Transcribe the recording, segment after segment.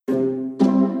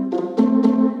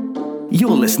You're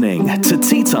listening to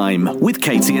Tea Time with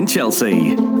Katie and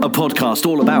Chelsea, a podcast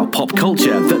all about pop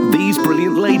culture that these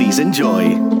brilliant ladies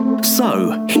enjoy.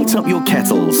 So, heat up your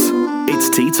kettles. It's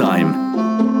tea time.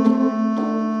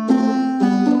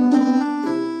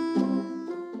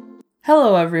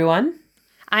 Hello, everyone.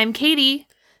 I'm Katie.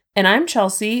 And I'm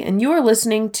Chelsea, and you are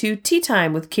listening to Tea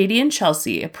Time with Katie and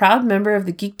Chelsea, a proud member of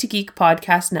the Geek to Geek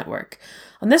podcast network.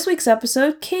 On this week's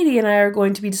episode, Katie and I are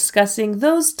going to be discussing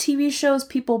those TV shows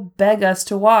people beg us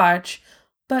to watch,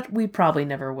 but we probably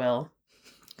never will.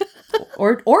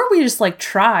 or we just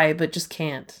try, but just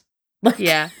can't.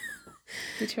 Yeah,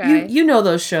 we try. You know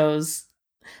those shows.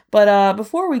 But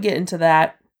before we get into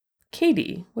that,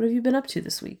 Katie, what have you been up to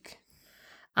this week?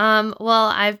 Well,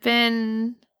 I've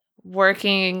been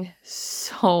working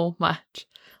so much.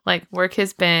 Work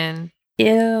has been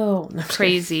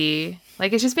crazy.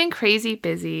 It's just been crazy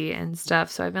busy and stuff.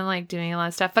 So I've been doing a lot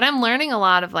of stuff, but I'm learning a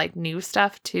lot of new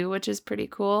stuff too, which is pretty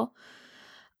cool.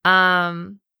 What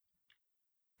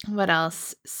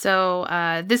else?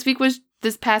 So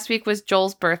this past week was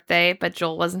Joel's birthday, but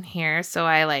Joel wasn't here. So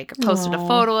I posted a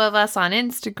photo of us on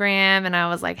Instagram and I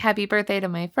was like, happy birthday to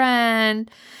my friend.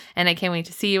 And I can't wait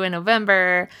to see you in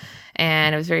November.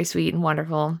 And it was very sweet and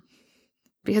wonderful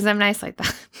because I'm nice like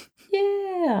that.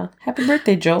 Yeah. Happy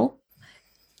birthday, Joel.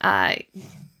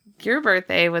 Your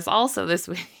birthday was also this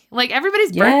week.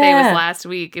 Everybody's birthday was last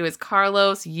week. It was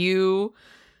Carlos, you,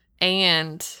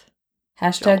 and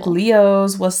Hashtag Joel.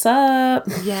 Leos, what's up?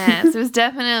 Yes, it was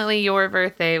definitely your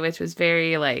birthday, which was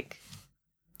very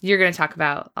you're going to talk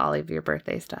about all of your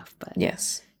birthday stuff, but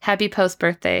yes. Happy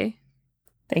post-birthday.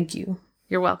 Thank you.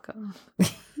 You're welcome.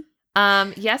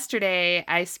 Yesterday,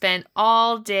 I spent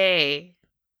all day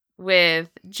with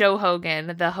Joe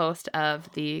Hogan, the host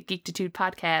of the Geektitude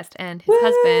podcast, and his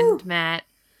husband, Matt,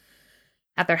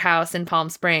 at their house in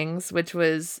Palm Springs, which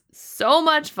was so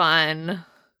much fun.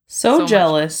 So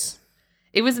jealous.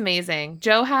 It was amazing.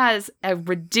 Joe has a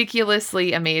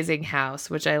ridiculously amazing house,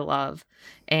 which I love.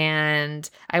 And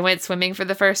I went swimming for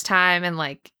the first time in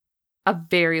a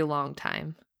very long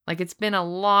time. It's been a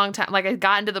long time. I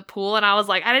got into the pool and I was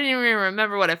I didn't even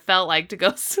remember what it felt like to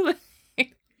go swimming.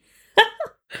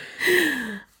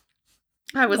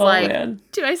 I was man.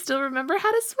 Do I still remember how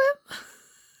to swim?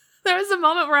 There was a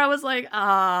moment where I was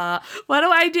what do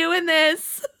I do in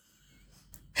this?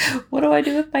 What do I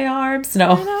do with my arms?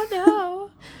 No. I don't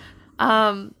know.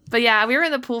 But yeah, we were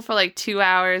in the pool for 2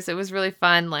 hours. It was really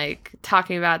fun,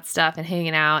 talking about stuff and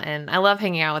hanging out. And I love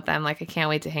hanging out with them. I can't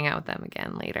wait to hang out with them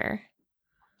again later.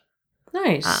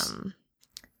 Nice.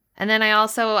 And then I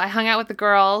hung out with the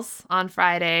girls on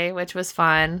Friday, which was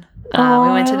fun. We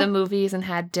went to the movies and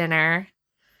had dinner.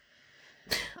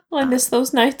 I miss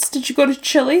those nights. Did you go to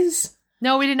Chili's?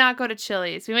 No, we did not go to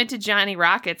Chili's. We went to Johnny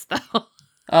Rockets, though.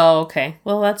 Oh, okay.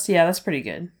 Well, that's pretty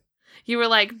good. You were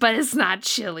but it's not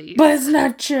Chili's. But it's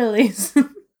not Chili's.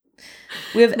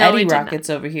 We have Eddie Rockets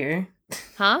over here.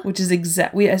 Huh? Which is I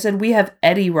said we have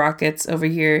Eddie Rockets over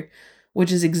here,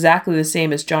 which is exactly the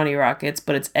same as Johnny Rockets,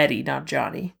 but it's Eddie, not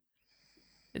Johnny.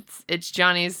 It's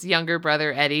Johnny's younger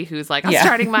brother, Eddie, who's I'm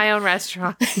starting my own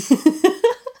restaurant.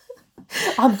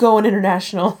 I'm going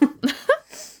international.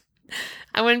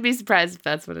 I wouldn't be surprised if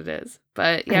that's what it is.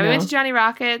 But yeah, we went to Johnny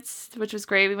Rockets, which was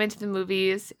great. We went to the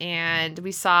movies and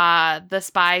we saw The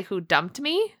Spy Who Dumped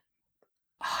Me.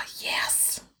 Oh,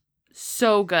 yes.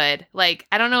 So good. I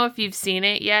don't know if you've seen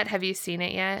it yet. Have you seen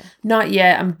it yet? Not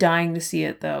yet. I'm dying to see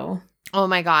it, though. Oh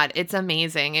my God. It's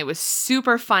amazing. It was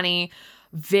super funny.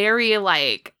 Very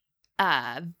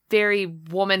very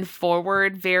woman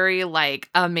forward, very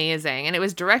amazing. And it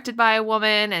was directed by a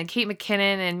woman, and Kate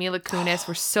McKinnon and Mila Kunis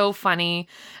were so funny.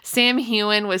 Sam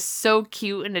Heughan was so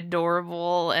cute and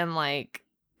adorable, and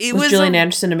it was Gillian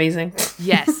Anderson amazing?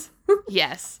 Yes.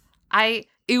 Yes.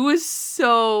 It was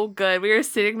so good. We were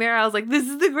sitting there, I was this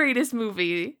is the greatest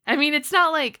movie. I mean, it's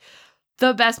not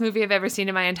the best movie I've ever seen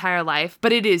in my entire life,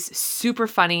 but it is super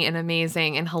funny and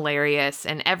amazing and hilarious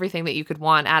and everything that you could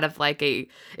want out of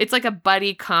it's a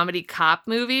buddy comedy cop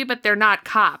movie, but they're not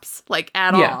cops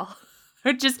at all.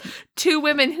 They're just two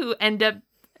women who end up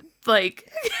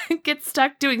get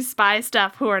stuck doing spy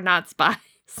stuff who are not spies.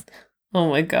 Oh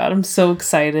my God, I'm so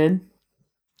excited.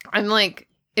 I'm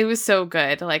it was so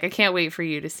good. I can't wait for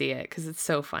you to see it because it's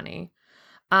so funny.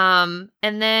 And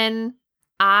then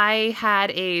I had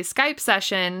a Skype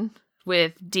session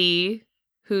with Dee,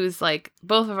 who's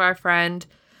both of our friend,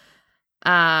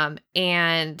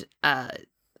 and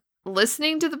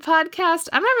listening to the podcast.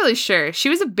 I'm not really sure. She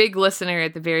was a big listener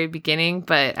at the very beginning,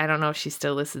 but I don't know if she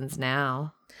still listens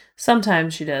now.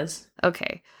 Sometimes she does.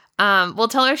 Okay. We'll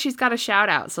tell her she's got a shout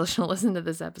out, so she'll listen to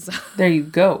this episode. There you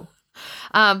go.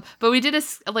 But we did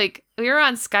we were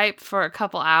on Skype for a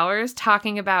couple hours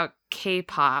talking about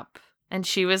K-pop, and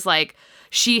she was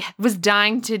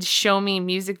dying to show me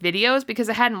music videos because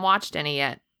I hadn't watched any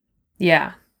yet.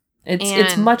 Yeah.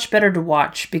 It's much better to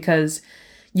watch because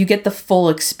you get the full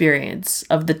experience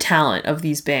of the talent of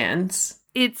these bands.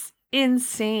 It's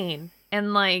insane.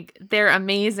 And like, they're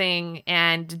amazing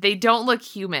and they don't look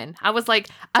human. I was like,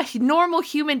 a normal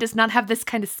human does not have this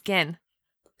kind of skin.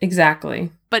 Exactly.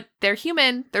 But they're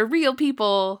human, they're real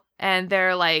people, and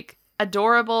they're like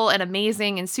adorable and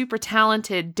amazing and super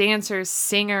talented dancers,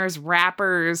 singers,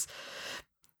 rappers,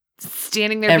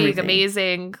 standing there being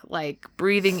amazing, like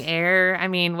breathing air. I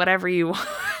mean, whatever you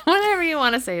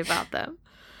want to say about them.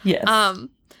 Yes.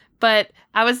 But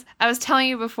I was telling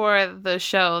you before the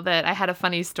show that I had a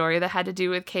funny story that had to do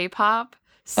with K-pop.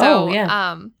 So,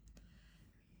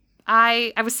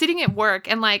 I was sitting at work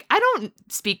and like, I don't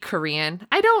speak Korean.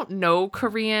 I don't know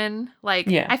Korean. Like,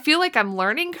 I feel like I'm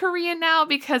learning Korean now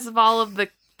because of all of the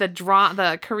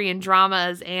Korean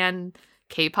dramas and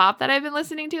K-pop that I've been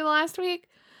listening to the last week.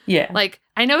 Yeah. Like,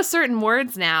 I know certain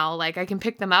words now. Like, I can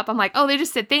pick them up. I'm like, oh, they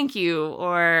just said thank you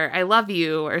or I love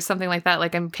you or something like that.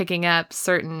 Like, I'm picking up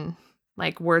certain,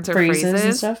 like, words or phrases.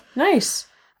 And stuff. Nice.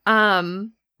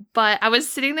 But I was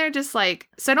sitting there just, like,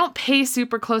 so I don't pay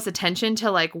super close attention to,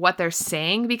 like, what they're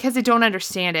saying because I don't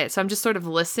understand it. So I'm just sort of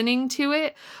listening to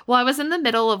it. Well, I was in the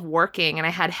middle of working and I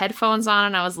had headphones on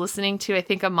and I was listening to, I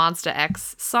think, a Monsta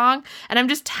X song. And I'm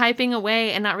just typing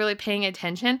away and not really paying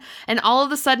attention. And all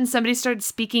of a sudden, somebody started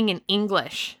speaking in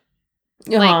English.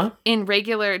 Like, in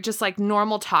regular, just, like,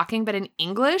 normal talking, but in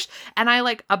English. And I,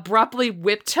 like, abruptly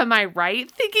whipped to my right,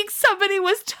 thinking somebody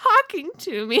was talking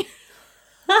to me.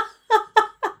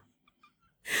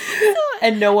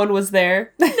 And no one was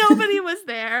there. Nobody was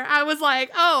there. I was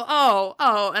like,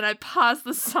 oh. And I paused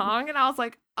the song and I was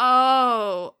like,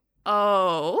 oh.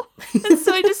 And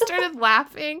so I just started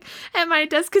laughing at my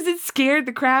desk because it scared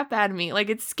the crap out of me. Like,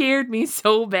 it scared me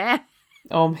so bad.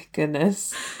 Oh my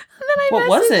goodness. And then What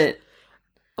was it?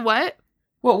 What?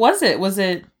 What was it? Was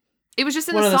it? It was just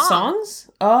in one the of the songs?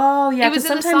 Oh yeah, because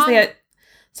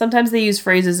sometimes they use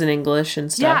phrases in English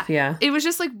and stuff. Yeah. It was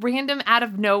just like random out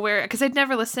of nowhere because I'd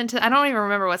never listened to. I don't even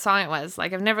remember what song it was.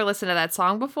 Like, I've never listened to that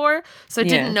song before, so I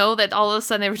didn't know that all of a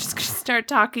sudden they were just going to start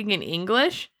talking in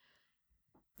English.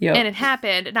 Yeah. And it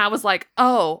happened, and I was like,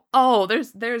 oh,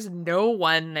 there's no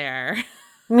one there.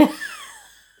 I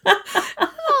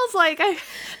was like,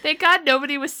 thank God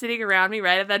nobody was sitting around me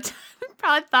right at that time.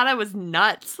 Probably thought I was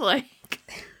nuts, like,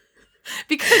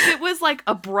 because it was like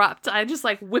abrupt. I just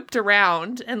like whipped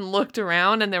around and looked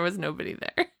around, and there was nobody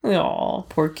there. Oh,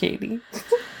 poor Katie.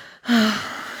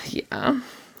 Yeah. I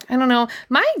don't know.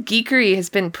 My geekery has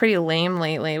been pretty lame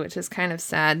lately, which is kind of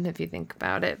sad if you think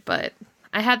about it. But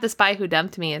I had The Spy Who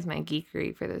Dumped Me as my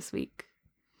geekery for this week.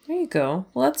 There you go.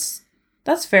 Well,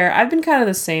 that's fair. I've been kind of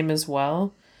the same as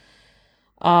well.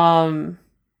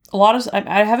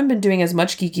 I haven't been doing as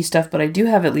much geeky stuff, but I do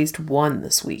have at least one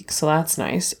this week, so that's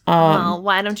nice. Well,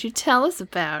 why don't you tell us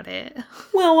about it?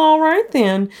 Well, all right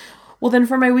then. Well, then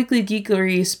for my weekly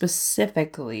geekery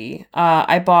specifically,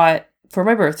 I bought for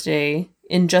my birthday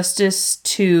Injustice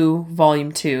 2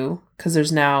 Volume 2, because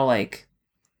there's now like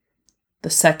the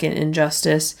second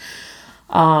Injustice.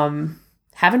 Haven't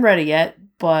read it yet,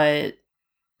 but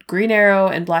Green Arrow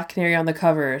and Black Canary on the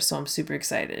cover, so I'm super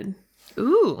excited.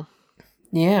 Ooh.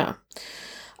 Yeah.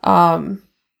 It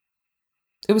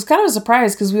was kind of a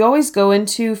surprise because we always go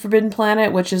into Forbidden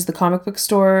Planet, which is the comic book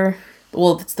store.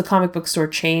 Well, it's the comic book store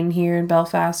chain here in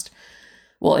Belfast.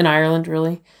 Well, in Ireland,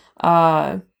 really.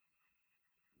 But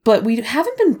we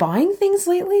haven't been buying things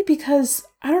lately because,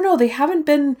 I don't know, they haven't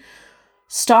been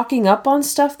stocking up on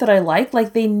stuff that I like.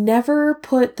 Like, they never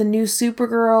put the new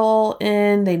Supergirl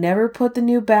in. They never put the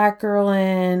new Batgirl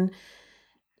in.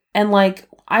 And, like,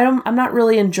 I'm not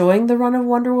really enjoying the run of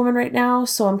Wonder Woman right now,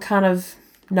 so I'm kind of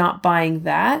not buying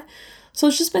that. So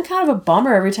it's just been kind of a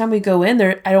bummer. Every time we go in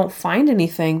there, I don't find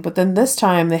anything. But then this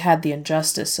time they had the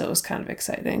Injustice, so it was kind of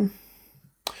exciting.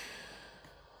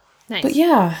 Nice. But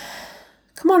yeah,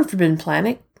 come on, Forbidden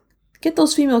Planet. Get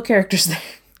those female characters there.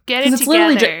 Get it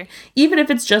together. Even if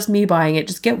it's just me buying it,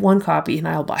 just get one copy and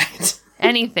I'll buy it.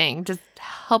 Anything. Just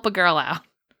help a girl out.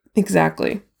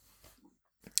 Exactly.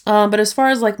 But as far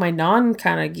as like my non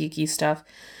kind of geeky stuff,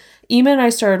 Ema and I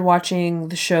started watching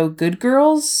the show Good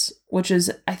Girls, which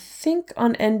is, I think,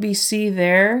 on NBC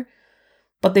there,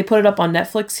 but they put it up on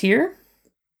Netflix here,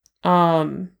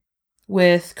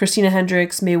 with Christina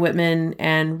Hendricks, Mae Whitman,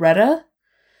 and Retta.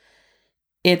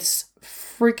 It's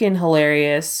freaking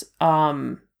hilarious.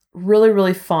 Really,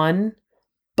 really fun,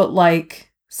 but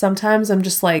like sometimes I'm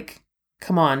just like,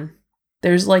 come on,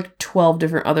 there's like 12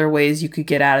 different other ways you could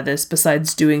get out of this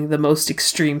besides doing the most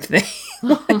extreme thing.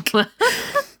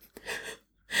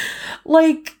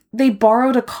 Like, they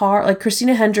borrowed a car. Like,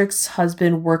 Christina Hendricks'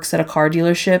 husband works at a car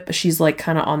dealership. She's like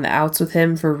kind of on the outs with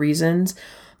him for reasons.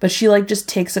 But she like just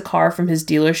takes a car from his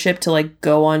dealership to like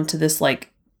go on to this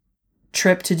like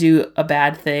trip to do a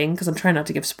bad thing. Because I'm trying not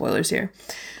to give spoilers here.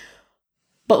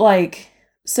 But like,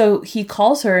 so he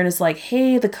calls her and is like,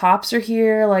 hey, the cops are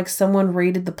here. Like, someone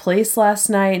raided the place last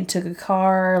night and took a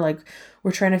car. Like,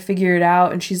 we're trying to figure it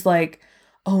out. And she's like,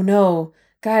 oh no,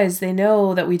 guys, they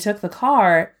know that we took the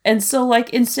car. And so, like,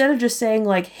 instead of just saying,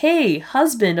 like, hey,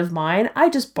 husband of mine, I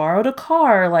just borrowed a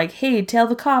car. Like, hey, tell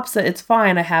the cops that it's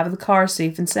fine. I have the car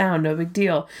safe and sound. No big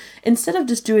deal. Instead of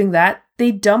just doing that,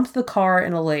 they dumped the car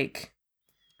in a lake.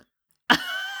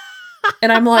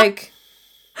 And I'm like...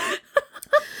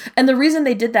 And the reason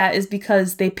they did that is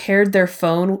because they paired their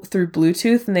phone through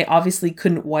Bluetooth and they obviously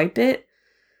couldn't wipe it.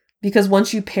 Because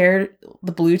once you pair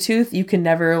the Bluetooth, you can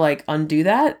never, like, undo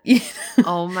that.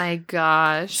 Oh, my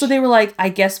gosh. So they were like, I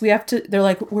guess we have to... They're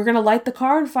like, we're going to light the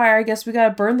car on fire. I guess we got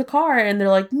to burn the car. And they're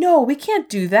like, no, we can't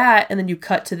do that. And then you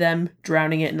cut to them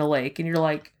drowning it in a lake. And you're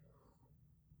like,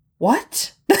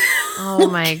 what? Oh,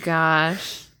 my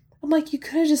gosh. I'm like, you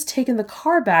could have just taken the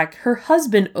car back. Her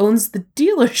husband owns the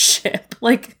dealership.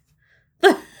 Like...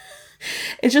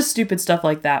 It's just stupid stuff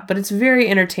like that, but it's very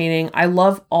entertaining. I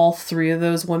love all three of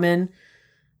those women.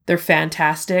 They're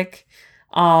fantastic.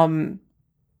 But,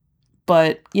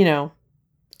 you know,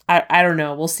 I don't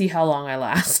know. We'll see how long I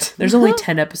last. There's only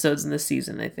 10 episodes in this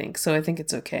season, I think, so I think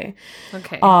it's okay.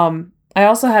 Okay. I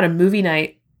also had a movie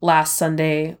night last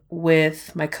Sunday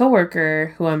with my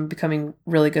coworker, who I'm becoming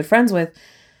really good friends with.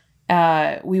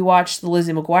 We watched the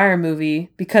Lizzie McGuire movie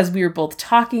because we were both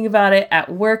talking about it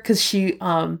at work, because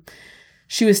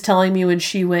she was telling me when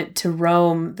she went to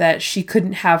Rome that she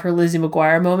couldn't have her Lizzie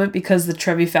McGuire moment because the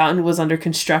Trevi Fountain was under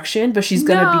construction, but she's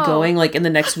going to be going like in the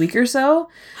next week or so.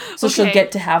 So Okay. she'll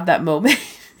get to have that moment.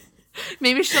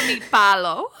 Maybe she'll meet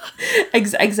Paolo.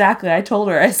 Exactly. I told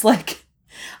her, I was like,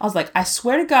 I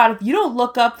swear to God, if you don't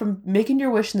look up from Making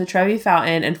Your Wish in the Trevi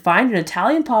Fountain and find an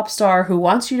Italian pop star who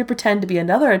wants you to pretend to be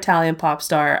another Italian pop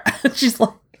star, she's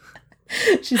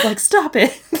like, stop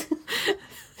it.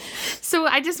 So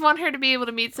I just want her to be able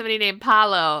to meet somebody named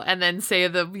Paolo and then say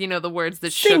the words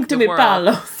that Sing shook to the me, world.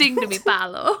 Paolo. Sing to me,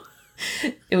 Paolo.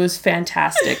 It was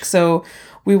fantastic. So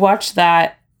we watched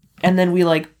that, and then we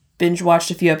like binge watched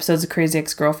a few episodes of Crazy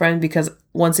Ex-Girlfriend, because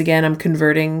once again I'm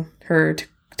converting her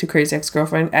to Crazy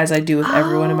Ex-Girlfriend, as I do with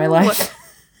everyone in my life.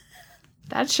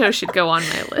 That show should go on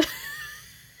my list.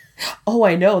 Oh,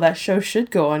 I know, that show should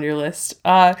go on your list.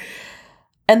 And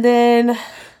then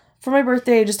for my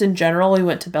birthday, just in general, we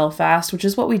went to Belfast, which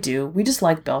is what we do. We just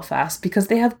like Belfast because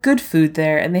they have good food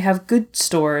there and they have good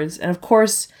stores. And of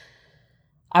course,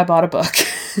 I bought a book.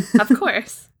 Of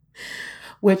course.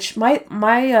 Which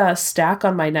my stack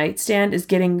on my nightstand is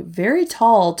getting very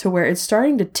tall to where it's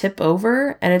starting to tip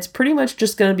over, and it's pretty much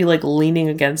just going to be like leaning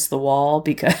against the wall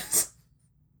because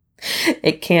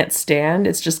it can't stand.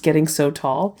 It's just getting so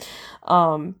tall.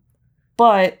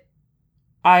 But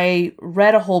I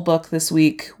read a whole book this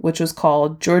week, which was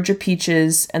called Georgia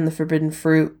Peaches and the Forbidden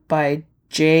Fruit by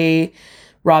J.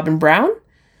 Robin Brown.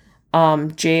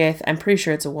 I'm pretty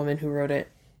sure it's a woman who wrote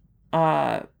it.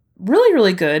 Really,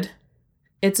 really good.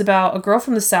 It's about a girl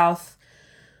from the South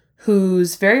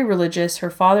who's very religious.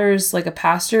 Her father's like a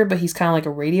pastor, but he's kind of like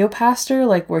a radio pastor,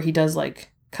 like where he does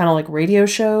like kind of like radio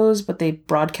shows, but they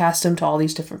broadcast him to all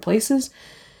these different places.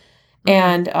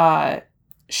 Mm-hmm. And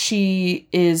she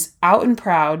is out and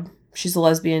proud. She's a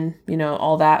lesbian,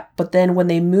 all that. But then when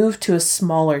they move to a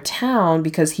smaller town,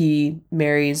 because he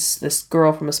marries this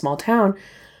girl from a small town,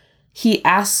 he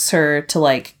asks her to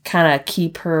like kind of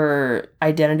keep her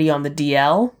identity on the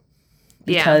DL.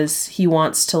 Because he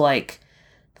wants to like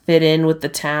fit in with the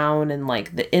town, and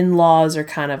like the in-laws are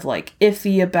kind of like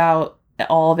iffy about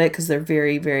all of it because they're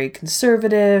very, very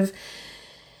conservative.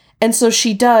 And so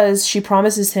she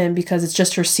promises him, because it's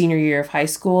just her senior year of high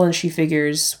school, and she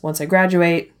figures, once I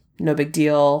graduate, no big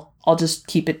deal, I'll just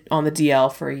keep it on the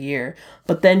DL for a year.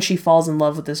 But then she falls in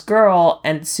love with this girl,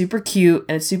 and it's super cute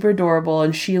and it's super adorable,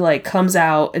 and she like comes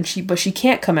out, but she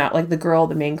can't come out, like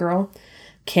the main girl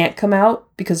can't come out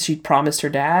because she promised her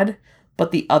dad, but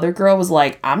the other girl was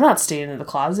like, I'm not staying in the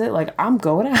closet, like I'm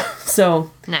going out. So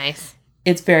nice.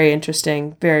 It's very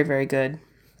interesting, very, very good.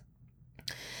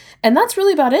 And that's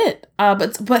really about it.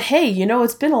 But hey,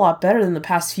 it's been a lot better than the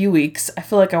past few weeks. I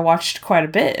feel like I watched quite a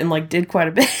bit and like did quite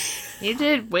a bit. You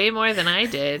did way more than I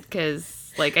did,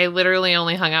 because like I literally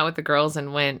only hung out with the girls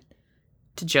and went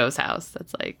to Joe's house.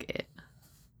 That's like it.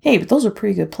 Hey, but those are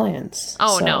pretty good plans.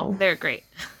 Oh, no, they're great.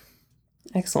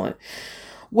 Excellent.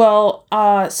 Well,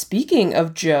 speaking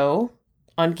of Joe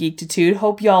on Geektitude,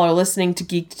 hope y'all are listening to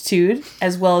Geektitude,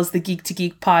 as well as the Geek to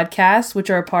Geek podcast,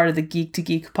 which are a part of the Geek to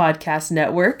Geek podcast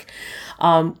network.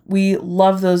 We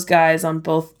love those guys on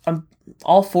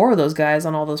all four of those guys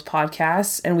on all those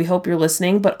podcasts, and we hope you're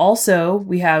listening. But also,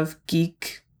 we have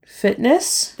Geek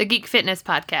Fitness. The Geek Fitness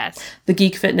podcast. The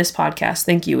Geek Fitness podcast,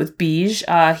 thank you, with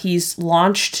Beej. He's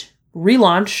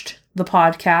relaunched the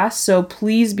podcast, so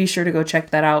please be sure to go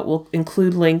check that out. We'll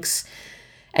include links,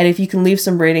 and if you can leave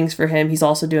some ratings for him, he's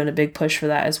also doing a big push for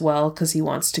that as well, because he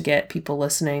wants to get people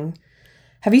listening.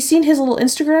 Have you seen his little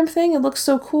Instagram thing? It looks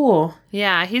so cool.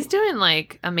 Yeah, he's doing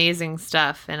like amazing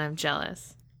stuff, and I'm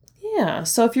jealous. Yeah,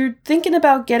 so if you're thinking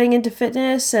about getting into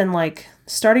fitness and like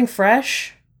starting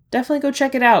fresh, definitely go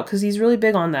check it out, because he's really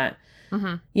big on that.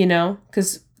 Mm-hmm. You know,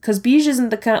 because Beej isn't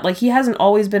the kind, like, he hasn't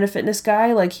always been a fitness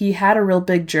guy. Like, he had a real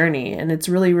big journey, and it's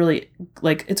really, really,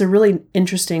 like, it's a really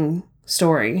interesting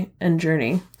story and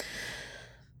journey.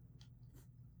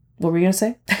 What were you going to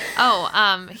say?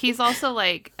 He's also,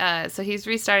 like, so he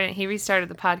restarted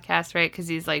the podcast, right? Because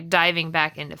he's, like, diving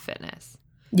back into fitness.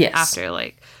 Yes. After,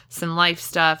 like, some life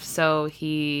stuff. So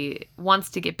he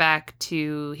wants to get back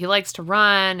to, he likes to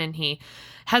run, and he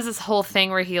has this whole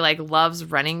thing where he, like, loves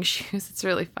running shoes. It's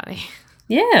really funny.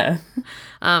 Yeah.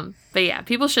 But yeah,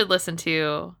 people should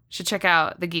check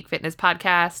out the Geek Fitness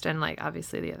podcast, and like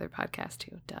obviously the other podcast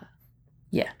too. Duh.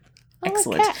 Yeah.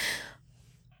 Excellent.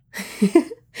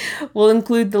 We'll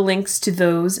include the links to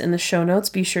those in the show notes.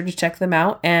 Be sure to check them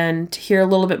out, and to hear a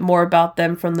little bit more about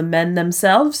them from the men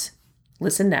themselves,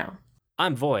 listen now.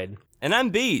 I'm Void. And I'm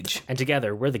Beej. And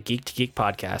together, we're the Geek to Geek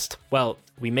podcast. Well,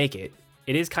 we make it.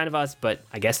 It is kind of us, but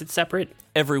I guess it's separate.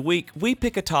 Every week, we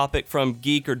pick a topic from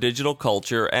geek or digital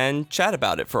culture and chat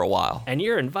about it for a while. And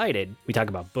you're invited. We talk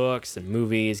about books and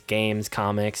movies, games,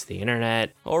 comics, the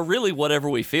internet. Or really whatever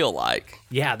we feel like.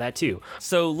 Yeah, that too.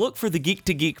 So look for the Geek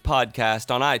to Geek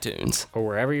podcast on iTunes. Or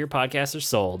wherever your podcasts are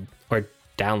sold, or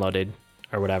downloaded,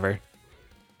 or whatever.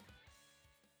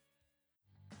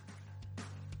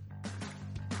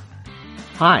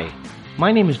 Hi,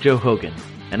 my name is Joe Hogan,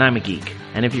 and I'm a geek.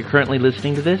 And if you're currently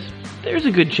listening to this, there's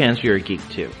a good chance you're a geek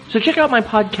too. So check out my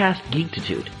podcast,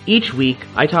 Geektitude. Each week,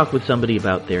 I talk with somebody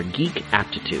about their geek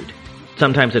aptitude.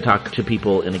 Sometimes I talk to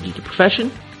people in a geeky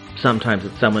profession. Sometimes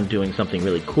it's someone doing something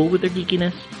really cool with their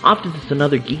geekiness. Often it's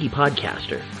another geeky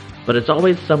podcaster. But it's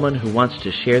always someone who wants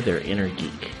to share their inner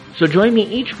geek. So join me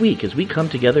each week as we come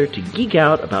together to geek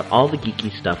out about all the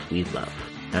geeky stuff we love.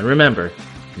 And remember,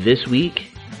 this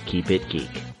week, keep it geek.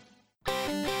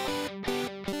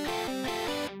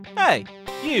 Hey,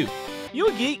 you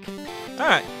a geek?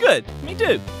 Alright, good, me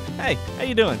too. Hey, how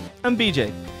you doing? I'm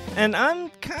BJ, and I'm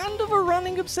kind of a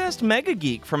running obsessed mega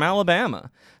geek from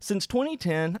Alabama. Since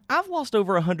 2010, I've lost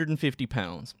over 150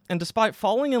 pounds, and despite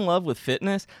falling in love with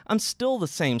fitness, I'm still the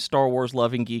same Star Wars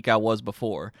loving geek I was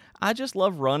before. I just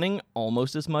love running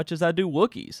almost as much as I do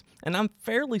Wookiees, and I'm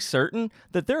fairly certain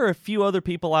that there are a few other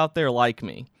people out there like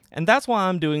me, and that's why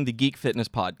I'm doing the Geek Fitness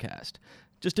podcast.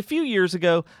 Just a few years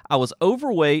ago, I was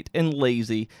overweight and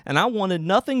lazy, and I wanted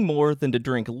nothing more than to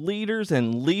drink liters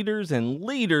and liters and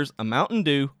liters of Mountain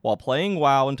Dew while playing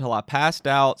WoW until I passed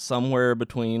out somewhere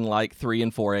between like 3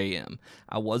 and 4 a.m.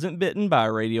 I wasn't bitten by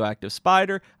a radioactive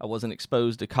spider, I wasn't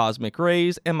exposed to cosmic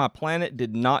rays, and my planet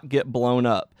did not get blown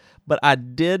up. But I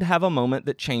did have a moment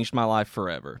that changed my life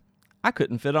forever. I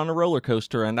couldn't fit on a roller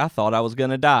coaster, and I thought I was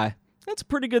gonna die. It's a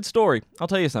pretty good story, I'll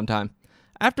tell you sometime.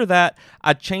 After that,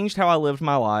 I changed how I lived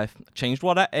my life, I changed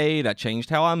what I ate, I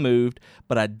changed how I moved,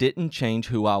 but I didn't change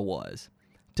who I was.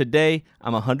 Today,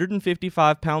 I'm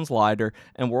 155 pounds lighter,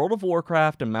 and World of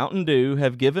Warcraft and Mountain Dew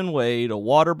have given way to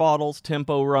water bottles,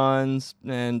 tempo runs,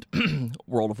 and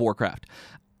World of Warcraft.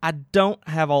 I don't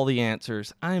have all the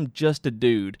answers, I am just a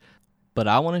dude, but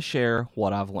I want to share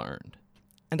what I've learned.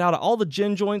 And out of all the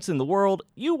gin joints in the world,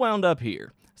 you wound up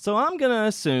here. So I'm going to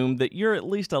assume that you're at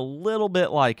least a little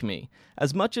bit like me,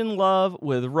 as much in love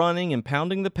with running and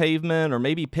pounding the pavement or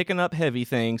maybe picking up heavy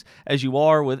things as you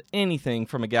are with anything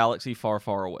from a galaxy far,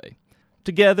 far away.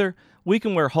 Together, we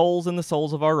can wear holes in the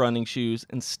soles of our running shoes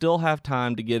and still have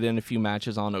time to get in a few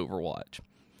matches on Overwatch.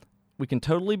 We can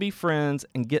totally be friends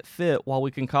and get fit while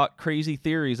we concoct crazy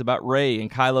theories about Rey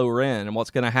and Kylo Ren and what's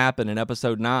going to happen in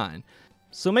Episode 9.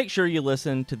 So make sure you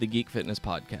listen to the Geek Fitness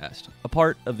Podcast, a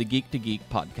part of the Geek to Geek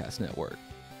Podcast Network.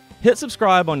 Hit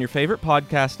subscribe on your favorite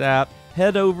podcast app,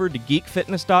 head over to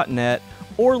geekfitness.net,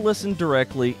 or listen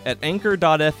directly at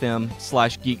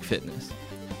anchor.fm/geekfitness.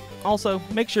 Also,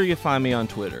 make sure you find me on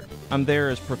Twitter. I'm there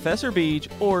as Professor Beej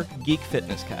or Geek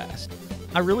Fitness Cast.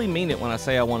 I really mean it when I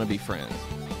say I want to be friends.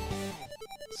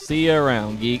 See you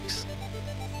around, geeks.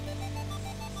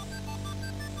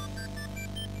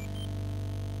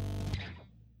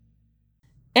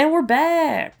 And we're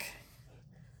back.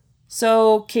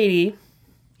 So, Katie.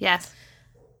 Yes.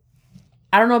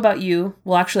 I don't know about you.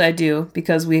 Well, actually, I do,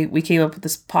 because we came up with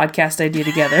this podcast idea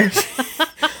together.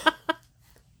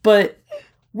 But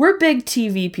we're big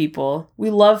TV people. We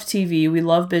love TV. We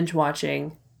love binge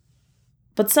watching.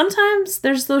 But sometimes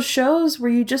there's those shows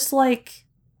where you just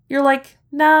you're like,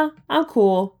 nah, I'm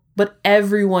cool. But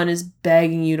everyone is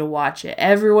begging you to watch it.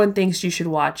 Everyone thinks you should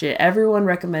watch it. Everyone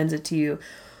recommends it to you.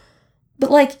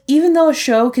 But even though a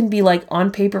show can be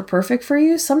on paper perfect for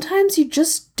you, sometimes you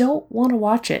just don't want to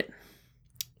watch it.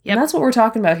 Yep. And that's what we're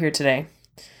talking about here today.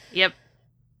 Yep.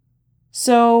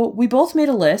 So we both made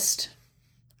a list.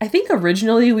 I think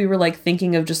originally we were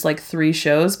thinking of just 3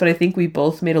 shows, but I think we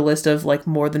both made a list of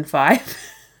more than 5.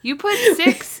 You put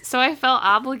 6, so I felt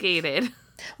obligated.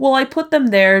 Well, I put them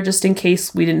there just in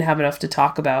case we didn't have enough to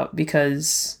talk about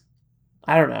because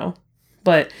I don't know.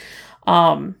 But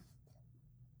I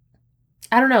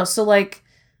don't know. So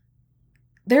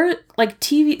there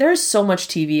TV, there's so much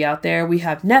TV out there. We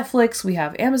have Netflix, we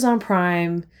have Amazon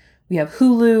Prime, we have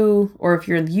Hulu, or if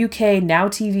you're in the UK, Now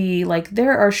TV.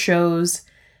 There are shows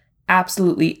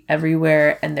absolutely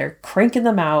everywhere and they're cranking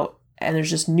them out and there's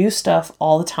just new stuff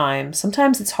all the time.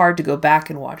 Sometimes it's hard to go back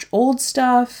and watch old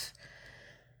stuff.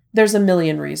 There's a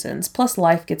million reasons. Plus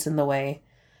life gets in the way.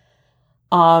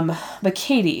 But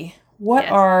Katie, what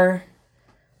are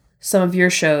some of your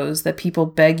shows that people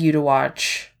beg you to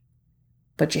watch,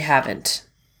 but you haven't?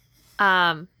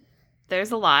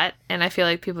 There's a lot, and I feel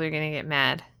like people are going to get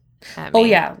mad at me. Oh,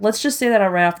 yeah. Let's just say that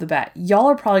right off the bat. Y'all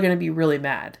are probably going to be really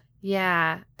mad.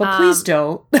 Yeah. But please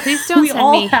don't. Please don't we send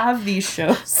all me... have these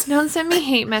shows. Don't send me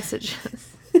hate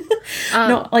messages.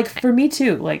 No, for me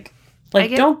too.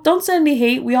 Don't send me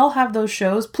hate. We all have those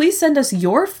shows. Please send us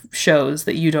your shows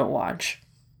that you don't watch.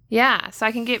 Yeah, so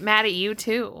I can get mad at you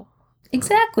too.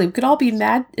 Exactly. We could all be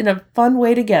mad in a fun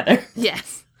way together.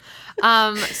 Yes.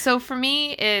 So for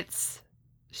me, it's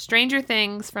Stranger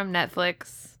Things from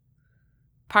Netflix,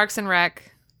 Parks and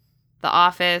Rec, The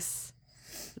Office,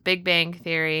 The Big Bang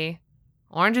Theory,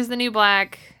 Orange is the New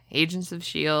Black, Agents of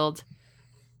S.H.I.E.L.D.,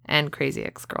 and Crazy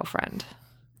Ex-Girlfriend.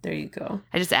 There you go.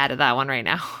 I just added that one right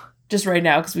now. Just right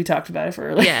now because we talked about it for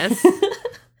earlier. Yes.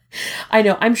 I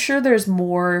know. I'm sure there's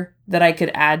more that I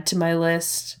could add to my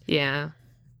list. Yeah.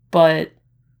 But,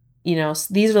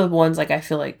 these are the ones I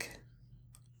feel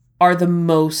are the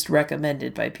most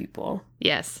recommended by people.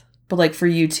 Yes. But for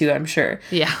you too, I'm sure.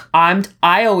 Yeah.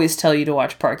 I always tell you to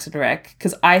watch Parks and Rec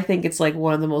because I think it's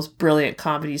one of the most brilliant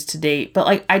comedies to date.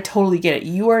 But I totally get it.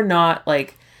 You are not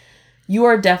you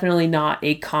are definitely not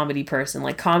a comedy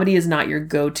person. Comedy is not your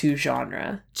go-to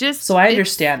genre. So I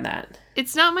understand that.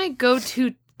 It's not my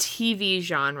go-to TV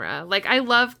genre. I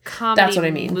love comedy That's what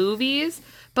I mean. Movies,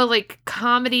 but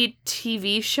comedy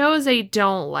TV shows I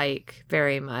don't like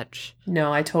very much.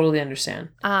 No, I totally understand.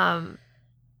 I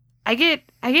get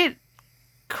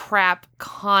crap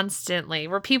constantly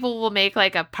where people will make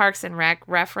a Parks and Rec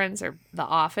reference or The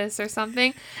Office or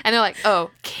something, and they're like,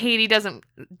 "Oh, Katie doesn't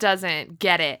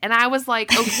get it," and I was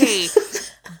like, "Okay."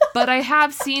 But I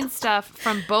have seen stuff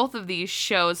from both of these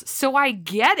shows, so I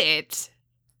get it.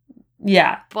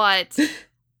 Yeah. But,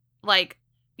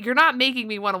 you're not making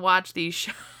me want to watch these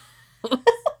shows.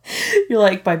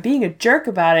 You're by being a jerk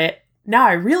about it, now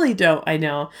I really don't. I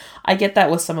know. I get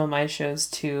that with some of my shows,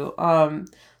 too.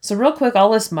 So real quick, I'll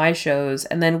list my shows,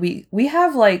 and then we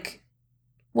have, I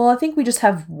think we just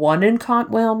have one in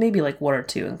common. Well, maybe, 1 or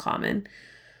 2 in common.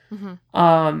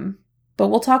 Mm-hmm. But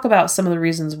we'll talk about some of the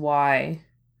reasons why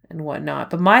and whatnot.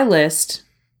 But my list,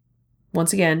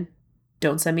 once again,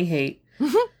 don't send me hate.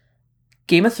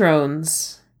 Game of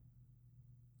Thrones,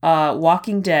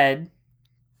 Walking Dead,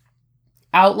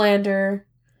 Outlander,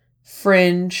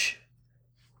 Fringe,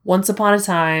 Once Upon a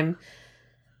Time,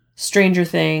 Stranger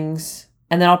Things,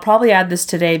 and then I'll probably add this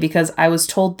today because I was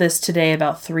told this today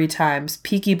about 3 times,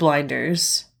 Peaky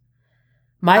Blinders.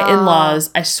 My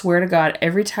in-laws, I swear to God,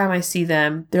 every time I see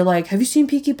them, they're like, "Have you seen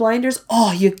Peaky Blinders?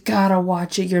 Oh, you gotta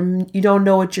watch it. You don't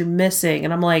know what you're missing."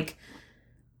 And I'm like,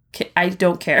 I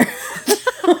don't care.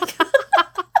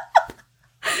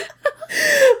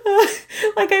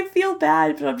 I feel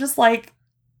bad, but I'm just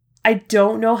I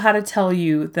don't know how to tell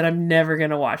you that I'm never going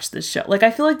to watch this show.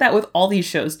 I feel like that with all these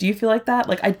shows. Do you feel like that?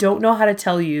 I don't know how to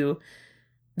tell you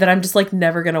that I'm just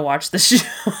never going to watch this show.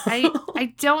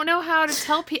 I don't know how to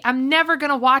tell people. I'm never going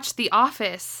to watch The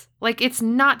Office. It's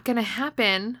not going to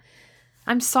happen.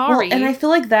 I'm sorry. Well, and I feel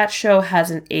like that show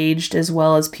hasn't aged as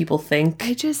well as people think.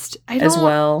 I don't as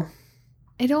well.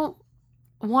 I don't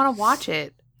want to watch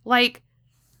it. Like,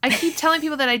 I keep telling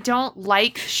people that I don't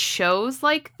like shows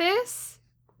like this.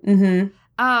 Mm-hmm.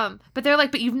 But they're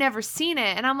like, but you've never seen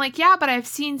it. And I'm like, yeah, but I've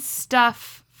seen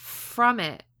stuff from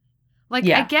it. Like,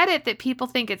 I get it that people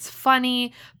think it's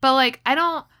funny, but like,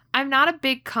 I'm not a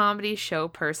big comedy show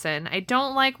person. I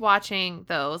don't like watching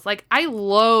those. Like, I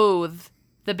loathe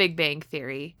The Big Bang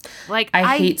Theory. Like,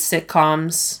 I hate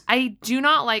sitcoms. I do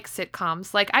not like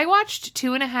sitcoms. Like, I watched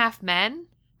 2.5 Men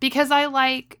because I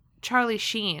like Charlie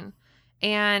Sheen.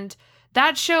 And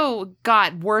that show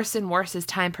got worse and worse as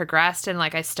time progressed, and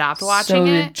like I stopped watching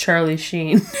it. So did Charlie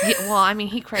Sheen. Yeah, well, I mean,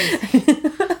 he crazy.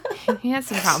 He has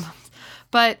some problems.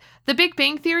 But The Big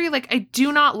Bang Theory, like, I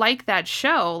do not like that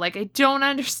show. Like, I don't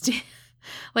understand.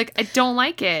 Like, I don't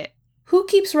like it. Who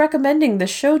keeps recommending this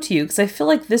show to you? Because I feel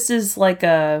like this is like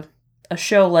a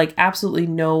show like absolutely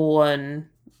no one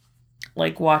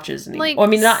like watches anymore. Like, well, I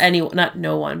mean, not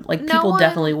no one. Like, people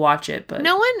definitely watch it, but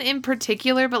no one in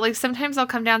particular. But like, sometimes I'll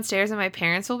come downstairs and my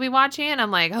parents will be watching it, and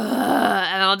I'm like, ugh,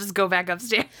 and I'll just go back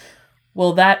upstairs.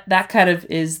 Well, that kind of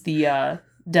is the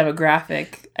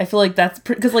demographic. I feel like that's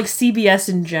because like CBS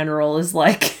in general is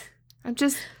like,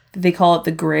 they call it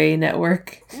the gray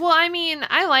network. Well, I mean,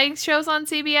 I like shows on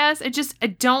CBS. I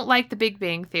don't like The Big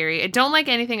Bang Theory. I don't like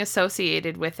anything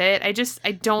associated with it.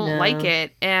 I don't like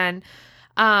it. And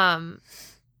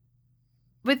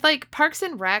with like Parks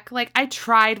and Rec, like I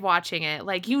tried watching it,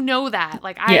 like, you know that,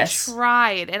 like I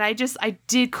tried, and I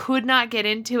could not get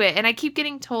into it. And I keep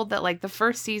getting told that like the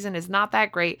first season is not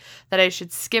that great, that I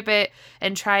should skip it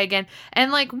and try again.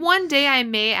 And like one day I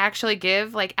may actually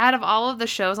give, like, out of all of the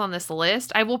shows on this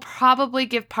list, I will probably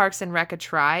give Parks and Rec a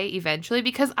try eventually,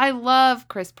 because I love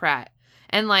Chris Pratt.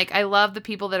 And, like, I love the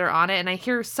people that are on it, and I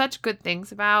hear such good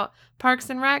things about Parks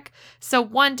and Rec. So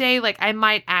one day, like, I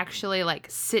might actually, like,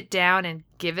 sit down and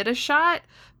give it a shot.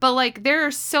 But, like, there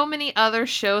are so many other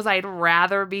shows I'd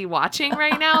rather be watching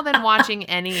right now than watching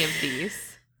any of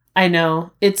these. I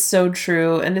know. It's so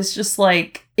true. And it's just,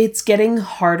 like, it's getting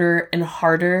harder and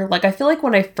harder. Like, I feel like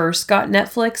when I first got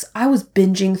Netflix, I was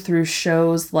binging through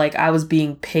shows like I was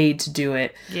being paid to do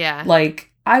it. Yeah. Like,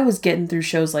 I was getting through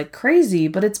shows like crazy,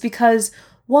 but it's because,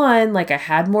 one, like I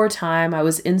had more time. I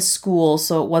was in school,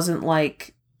 so it wasn't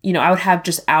like, you know, I would have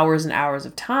just hours and hours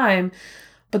of time.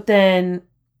 But then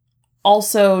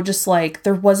also just like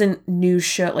there wasn't new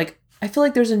show. Like, I feel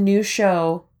like there's a new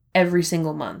show every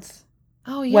single month.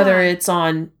 Oh, yeah. Whether it's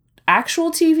on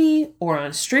actual TV or on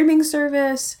a streaming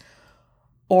service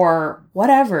or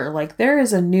whatever. Like, there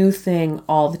is a new thing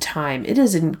all the time. It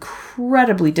is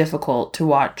incredibly difficult to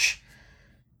watch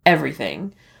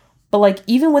everything. But like,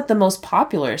 even with the most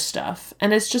popular stuff,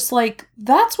 and it's just like,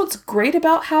 that's what's great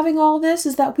about having all this,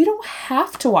 is that we don't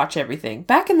have to watch everything.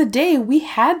 Back in the day, we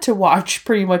had to watch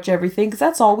pretty much everything because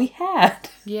that's all we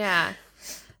had. Yeah.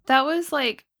 That was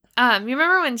like, you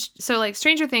remember when, so like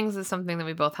Stranger Things is something that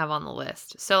we both have on the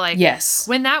list. So like, yes,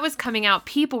 when that was coming out,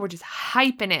 people were just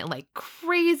hyping it like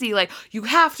crazy. Like, you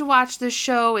have to watch this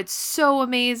show. It's so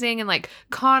amazing. And like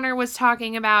Connor was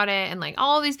talking about it, and like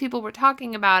all these people were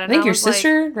talking about it. I think your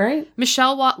sister, like, right?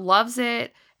 Michelle Watt loves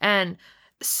it. And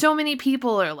so many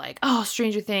people are like, oh,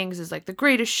 Stranger Things is like the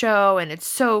greatest show and it's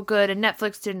so good. And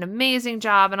Netflix did an amazing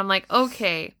job. And I'm like,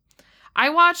 okay. I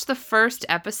watched the first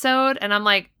episode and I'm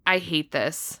like, I hate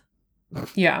this.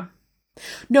 Yeah.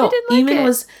 No,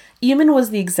 Eamon was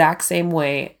the exact same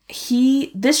way.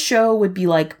 This show would be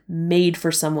like made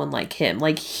for someone like him.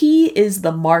 Like, he is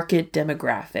the market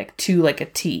demographic to like a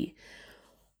T.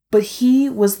 But he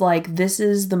was like, this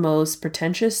is the most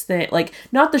pretentious thing. Like,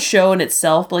 not the show in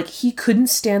itself, but like, he couldn't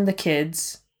stand the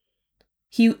kids.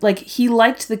 He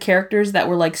liked the characters that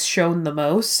were like shown the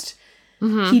most.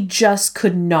 Mm-hmm. He just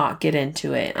could not get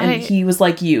into it. And he was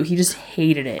like you. He just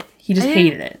hated it. He just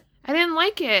hated it. I didn't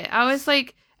like it. I was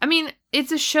like, I mean,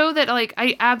 it's a show that like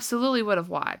I absolutely would have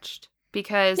watched,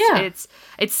 because it's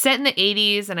set in the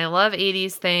 80s and I love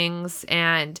 80s things,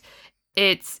 and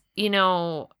it's, you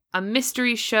know, a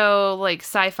mystery show, like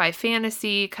sci-fi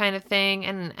fantasy kind of thing,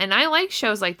 and I like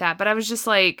shows like that, but I was just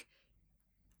like,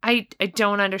 I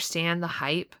don't understand the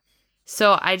hype.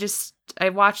 So I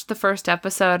watched the first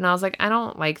episode and I was like, I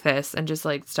don't like this, and just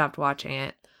like stopped watching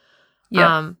it.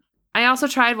 Yeah. I also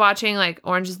tried watching like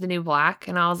Orange is the New Black,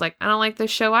 and I was like, I don't like this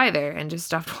show either, and just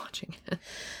stopped watching it.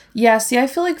 Yeah, see, I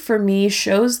feel like for me,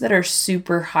 shows that are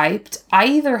super hyped, I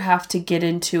either have to get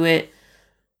into it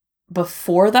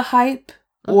before the hype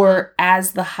or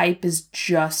as the hype is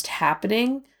just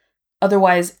happening.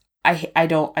 Otherwise, I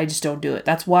just don't do it.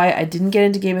 That's why I didn't get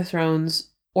into Game of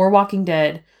Thrones or Walking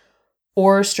Dead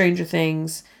or Stranger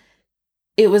Things,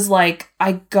 it was like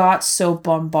I got so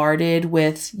bombarded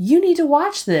with, you need to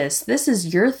watch this. This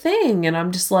is your thing. And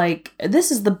I'm just like,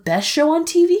 this is the best show on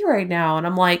TV right now. And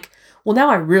I'm like, well, now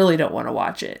I really don't want to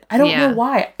watch it. I don't know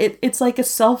why. It's like a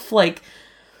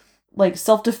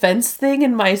self-defense thing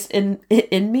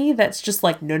in me that's just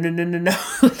like, no.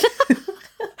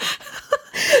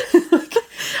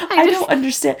 I don't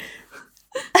understand.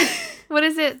 What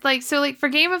is it like? So like for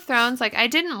Game of Thrones, like I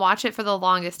didn't watch it for the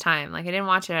longest time. Like I didn't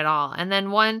watch it at all. And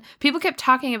then people kept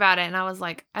talking about it and I was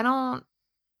like, I don't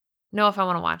know if I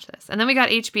want to watch this. And then we got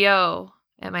HBO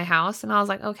at my house and I was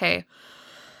like, okay.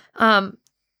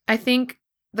 I think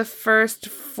the first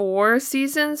 4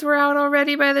 seasons were out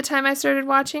already by the time I started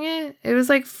watching it. It was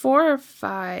like 4 or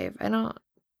 5.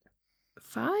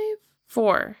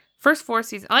 4. First 4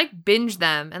 seasons. I like binged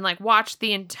them and like watched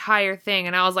the entire thing.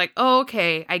 And I was like, oh,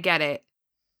 okay, I get it.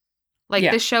 Like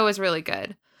this show is really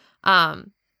good. But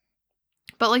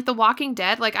like The Walking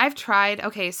Dead, like I've tried.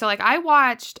 Okay, so like I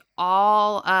watched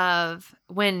all of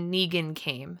when Negan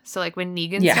came. So like when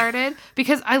Negan started,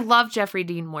 because I love Jeffrey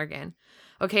Dean Morgan.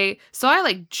 Okay, so I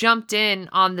like jumped in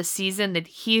on the season that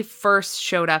he first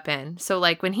showed up in. So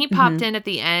like when he popped in at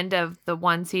the end of the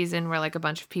one season where like a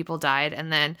bunch of people died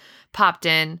and then popped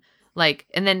in like,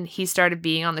 and then he started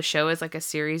being on the show as like a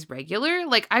series regular.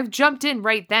 Like I've jumped in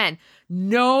right then.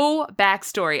 No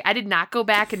backstory. I did not go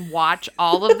back and watch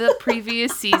all of the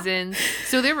previous seasons.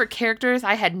 So there were characters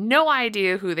I had no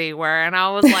idea who they were. And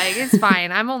I was like, it's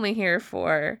fine. I'm here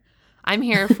for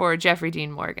Jeffrey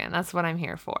Dean Morgan. That's what I'm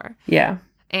here for. Yeah.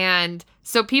 And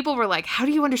so people were like, how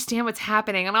do you understand what's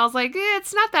happening? And I was like,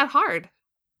 it's not that hard.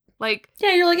 Like,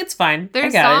 yeah, you're like, it's fine.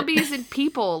 There's zombies and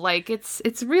people. Like, it's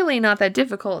really not that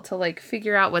difficult to like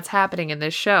figure out what's happening in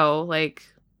this show. Like,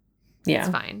 it's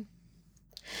fine.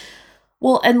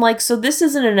 Well, and like, so this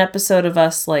isn't an episode of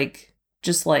us like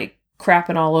just like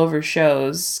crapping all over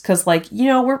shows, because like, you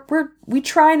know, we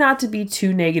try not to be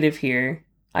too negative here.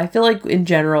 I feel like in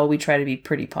general we try to be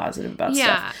pretty positive about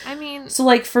stuff. Yeah, I mean, so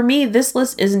like for me, this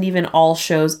list isn't even all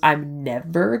shows I'm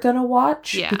never gonna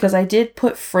watch, because I did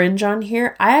put Fringe on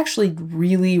here. I actually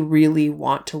really, really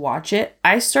want to watch it.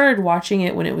 I started watching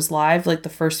it when it was live, like the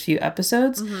first few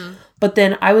episodes, but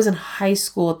then I was in high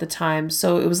school at the time,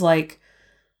 so it was like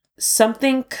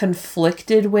something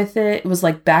conflicted with it. It was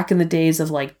like back in the days of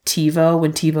like TiVo,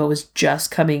 when TiVo was just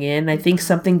coming in. I think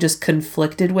something just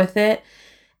conflicted with it.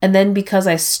 And then because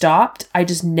I stopped, I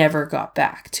just never got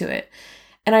back to it.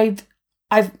 And I've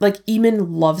like, Eamon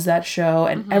loves that show.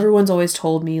 And everyone's always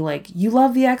told me like, you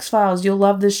love the X-Files, you'll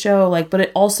love this show. Like, but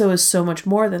it also is so much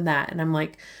more than that. And I'm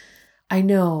like, I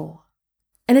know.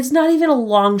 And it's not even a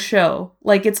long show.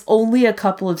 Like, it's only a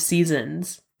couple of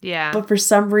seasons. Yeah. But for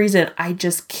some reason, I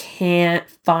just can't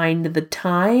find the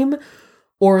time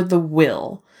or the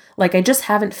will. Like, I just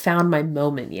haven't found my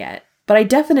moment yet. But I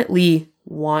definitely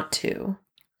want to.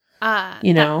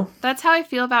 You know? That's how I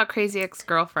feel about Crazy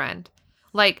Ex-Girlfriend.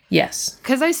 Like, yes.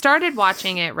 Because I started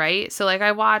watching it, right? So, like,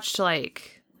 I watched,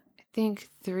 like, I think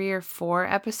 3 or 4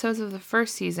 episodes of the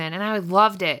first season, and I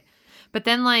loved it. But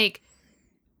then, like,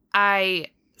 I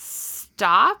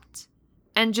stopped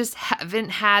and just haven't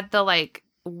had the, like,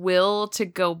 will to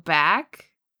go back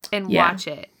and watch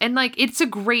it. And, like, it's a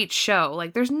great show.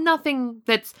 Like, there's nothing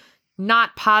that's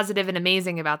not positive and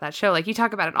amazing about that show. Like, you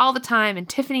talk about it all the time, and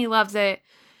Tiffany loves it.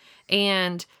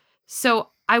 And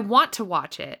so I want to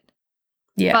watch it.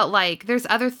 Yeah. But like there's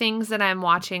other things that I'm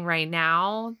watching right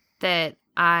now that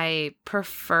I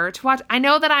prefer to watch. I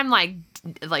know that I'm like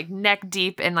neck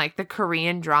deep in like the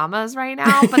Korean dramas right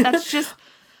now, but that's just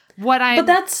what I'm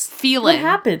feeling. What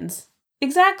happens.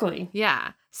 Exactly.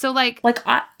 Yeah. So like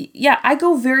I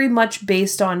go very much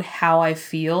based on how I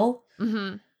feel.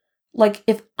 Mm-hmm. Like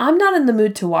if I'm not in the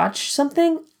mood to watch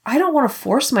something, I don't want to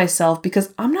force myself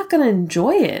because I'm not going to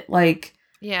enjoy it. Like,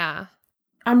 yeah,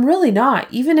 I'm really not.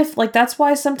 Even if like, that's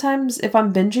why sometimes if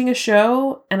I'm binging a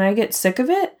show and I get sick of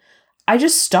it, I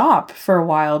just stop for a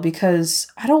while because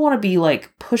I don't want to be like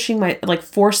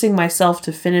forcing myself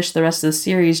to finish the rest of the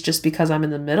series just because I'm in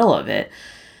the middle of it.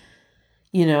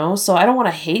 You know, so I don't want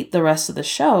to hate the rest of the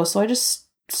show. So I just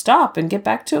stop and get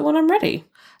back to it when I'm ready.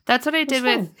 That's what I did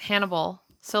with Hannibal.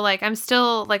 So, like, I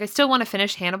still want to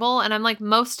finish Hannibal, and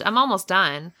I'm almost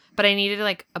done, but I needed,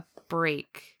 like, a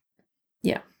break.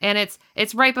 Yeah. And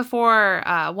it's right before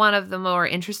one of the more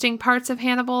interesting parts of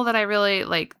Hannibal that I really,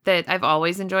 like, that I've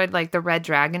always enjoyed, like, the Red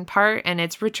Dragon part, and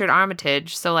it's Richard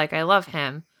Armitage, so, like, I love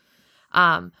him.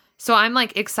 So I'm,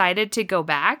 like, excited to go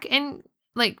back and,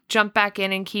 like, jump back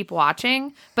in and keep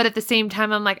watching, but at the same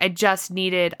time, I'm, like, I just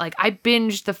needed, like, I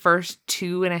binged the first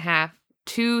 2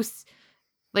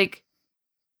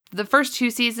 the first 2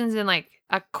 seasons and like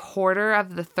a quarter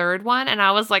of the third one, and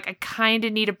I was like, I kind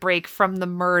of need a break from the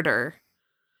murder.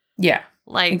 Yeah.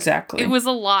 Like, exactly. It was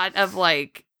a lot of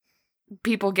like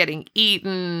people getting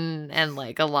eaten and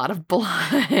like a lot of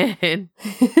blood.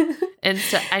 And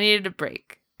so I needed a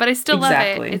break. But I still love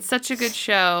it. It's such a good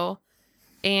show.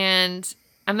 And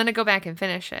I'm going to go back and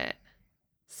finish it.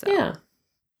 So. Yeah.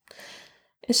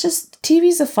 It's just,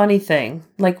 TV's a funny thing.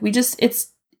 Like,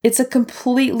 it's a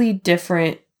completely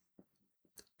different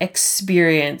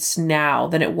experience now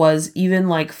than it was even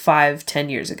like 5-10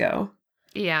 years ago.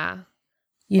 Yeah.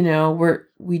 You know,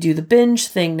 we do the binge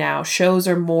thing now. Shows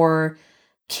are more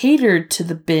catered to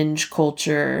the binge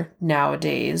culture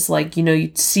nowadays. Like, you know,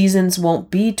 seasons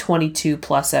won't be 22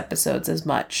 plus episodes as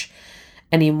much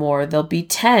anymore. They'll be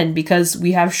 10 because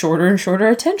we have shorter and shorter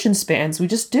attention spans. We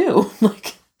just do.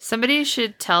 Like, somebody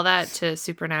should tell that to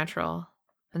Supernatural,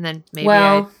 and then maybe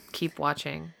I keep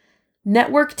watching.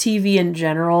 Network TV in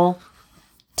general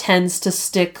tends to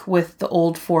stick with the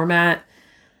old format,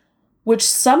 which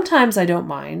sometimes I don't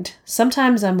mind.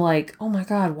 Sometimes I'm like, oh my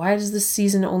God, why does this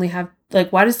season only have,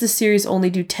 like, why does this series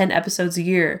only do 10 episodes a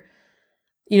year?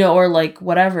 You know, or like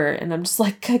whatever. And I'm just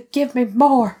like, give me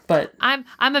more. But I'm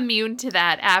immune to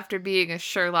that after being a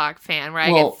Sherlock fan, where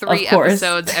I get 3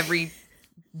 episodes every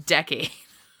decade.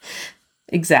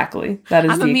 Exactly. That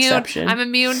is the exception. I'm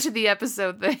immune to the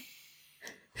episode thing.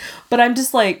 But I'm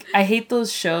just like, I hate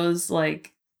those shows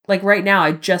like right now,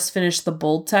 I just finished The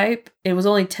Bold Type. It was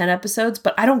only 10 episodes,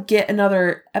 but I don't get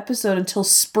another episode until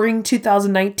spring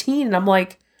 2019. And I'm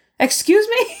like, excuse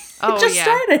me? It just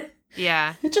started.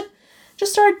 Yeah. It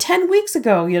just started 10 weeks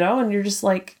ago, you know? And you're just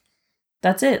like,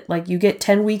 that's it. Like, you get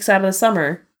 10 weeks out of the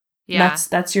summer. Yeah.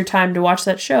 That's your time to watch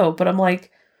that show. But I'm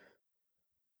like,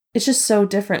 it's just so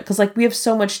different. Because, like, we have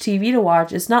so much TV to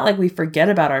watch. It's not like we forget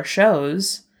about our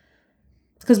shows.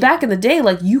 Because back in the day,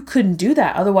 like, you couldn't do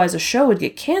that. Otherwise, a show would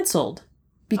get canceled.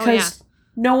 Because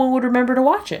no one would remember to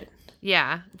watch it.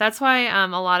 Yeah. That's why a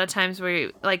lot of times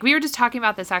we were just talking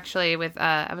about this, actually, with,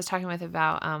 I was talking with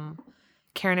about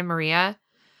Karen and Maria.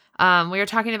 We were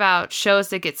talking about shows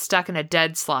that get stuck in a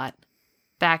dead slot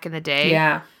back in the day.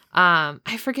 Yeah.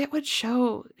 I forget what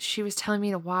show she was telling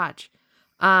me to watch.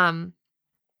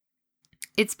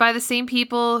 It's by the same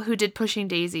people who did Pushing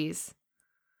Daisies.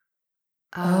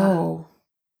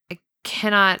 I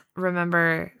cannot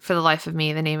remember for the life of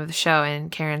me the name of the show,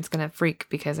 and Karen's gonna freak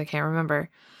because I can't remember.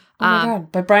 Oh my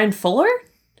God. By Brian Fuller?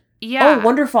 Yeah. Oh,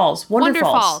 Wonder Falls. Wonder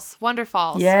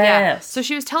Falls. Yes. Yeah. So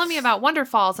she was telling me about Wonder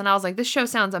Falls, and I was like, this show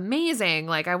sounds amazing.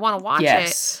 Like, I want to watch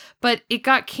it. But it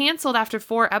got canceled after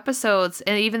 4 episodes.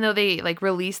 And even though they like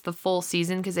released the full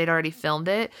season because they'd already filmed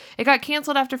it, it got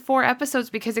canceled after 4 episodes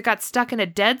because it got stuck in a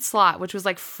dead slot, which was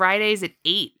like Fridays at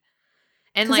 8.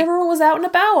 And because like, everyone was out and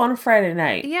about on a Friday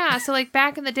night. Yeah, so like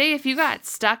back in the day, if you got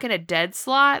stuck in a dead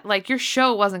slot, like your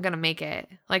show wasn't going to make it.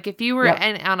 Like if you were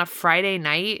on a Friday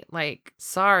night, like,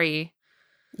 sorry.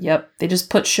 Yep, they just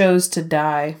put shows to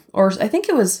die. Or I think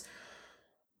it was,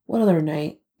 what other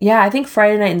night? Yeah, I think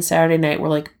Friday night and Saturday night were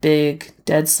like big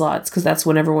dead slots because that's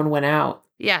when everyone went out.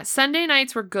 Yeah, Sunday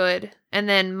nights were good, and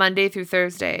then Monday through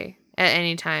Thursday at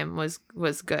any time was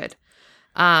good.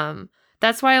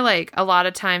 That's why, like, a lot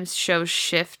of times shows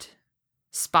shift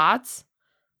spots.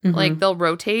 Mm-hmm. Like, they'll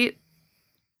rotate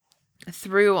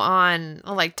through on,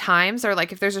 like, times. Or,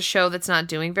 like, if there's a show that's not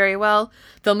doing very well,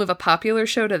 they'll move a popular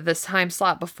show to this time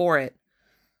slot before it.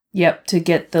 Yep, to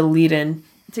get the lead in.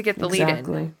 Lead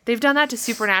in. They've done that to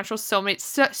Supernatural so many.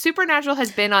 Supernatural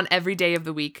has been on every day of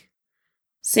the week.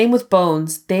 Same with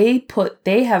Bones. They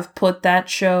have put that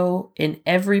show in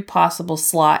every possible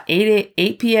slot.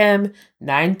 8 p.m.,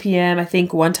 9 p.m. I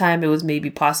think one time it was maybe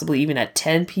possibly even at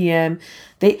 10 p.m.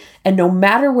 And no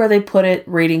matter where they put it,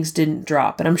 ratings didn't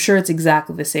drop. And I'm sure it's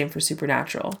exactly the same for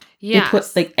Supernatural. Yeah. They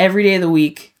put like every day of the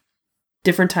week,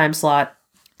 different time slot,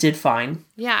 did fine.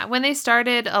 Yeah. When they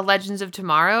started Legends of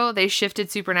Tomorrow, they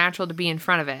shifted Supernatural to be in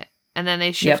front of it. And then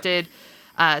they shifted...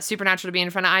 Supernatural to be in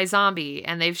front of iZombie,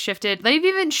 and they've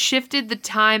even shifted the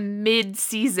time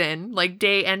mid-season, like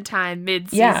day and time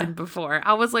mid-season before.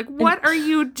 I was like, what are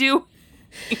you doing?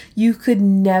 You could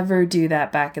never do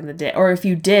that back in the day. Or if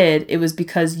you did, it was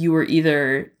because you were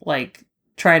either like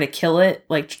trying to kill it,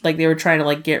 like they were trying to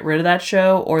like get rid of that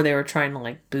show, or they were trying to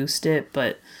like boost it.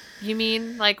 But you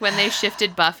mean like when they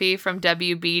shifted Buffy from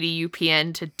WB to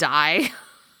UPN to Die?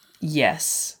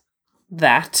 Yes.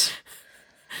 That.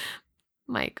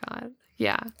 My God.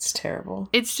 Yeah. It's terrible.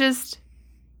 It's just,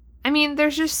 I mean,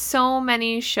 there's just so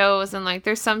many shows, and like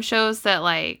there's some shows that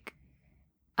like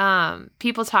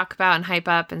people talk about and hype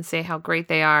up and say how great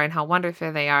they are and how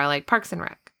wonderful they are, like Parks and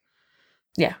Rec.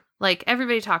 Yeah. Like,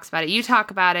 everybody talks about it. You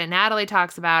talk about it. Natalie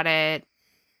talks about it.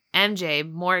 MJ,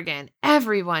 Morgan,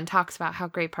 everyone talks about how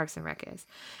great Parks and Rec is.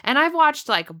 And I've watched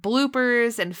like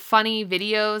bloopers and funny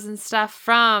videos and stuff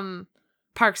from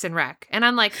Parks and Rec. And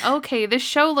I'm like, okay, this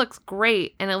show looks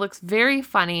great and it looks very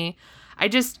funny. I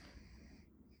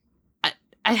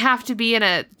have to be in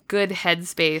a good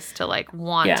headspace to like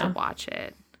want to watch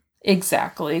it.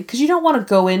 Exactly. Because you don't want to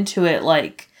go into it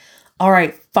like, all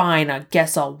right, fine, I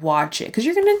guess I'll watch it. Because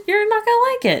you're not going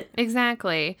to like it.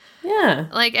 Exactly. Yeah.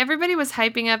 Like, everybody was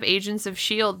hyping up Agents of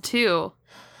S.H.I.E.L.D. too.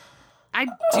 I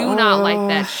do not like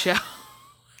that show.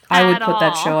 I would put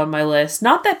that show on my list.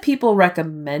 Not that people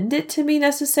recommend it to me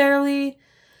necessarily,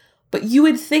 but you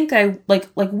would think I like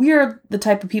we're the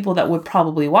type of people that would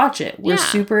probably watch it. We're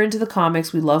super into the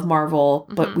comics. We love Marvel,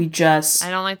 but we just...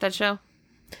 I don't like that show.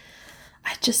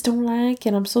 I just don't like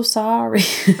it. I'm so sorry.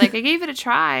 Like, I gave it a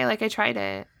try. Like, I tried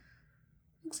it.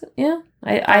 Yeah.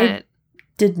 I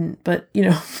didn't, but, you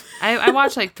know. I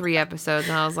watched like 3 episodes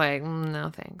and I was like,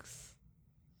 no, thanks.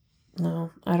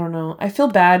 No, I don't know. I feel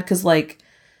bad because, like,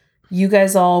 you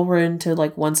guys all were into,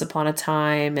 like, Once Upon a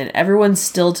Time, and everyone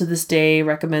still to this day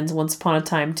recommends Once Upon a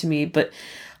Time to me, but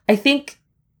I think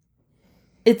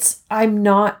I'm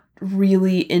not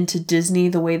really into Disney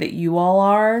the way that you all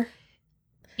are.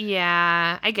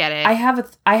 Yeah, I get it. I have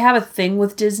a thing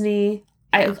with Disney.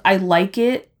 I like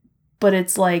it, but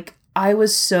it's like I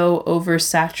was so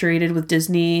oversaturated with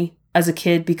Disney as a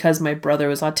kid because my brother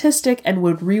was autistic and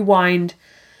would rewind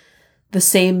the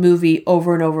same movie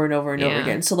over and over and over and over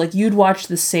again. So like you'd watch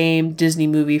the same Disney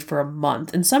movie for a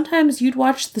month, and sometimes you'd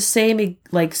watch the same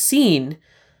like scene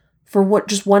for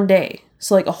just one day.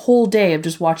 So like a whole day of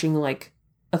just watching like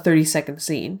a 30-second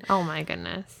scene. Oh my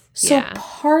goodness. So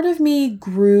part of me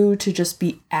grew to just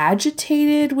be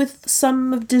agitated with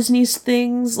some of Disney's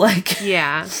things. Like,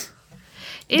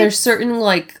 there's certain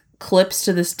like clips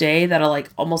to this day that'll like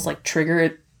almost like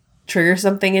trigger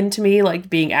something into me, like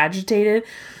being agitated.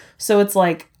 So it's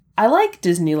like, I like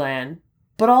Disneyland,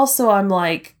 but also I'm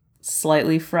like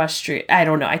slightly frustrated. I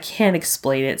don't know. I can't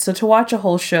explain it. So to watch a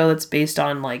whole show that's based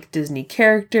on like Disney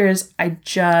characters, I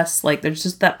just like, there's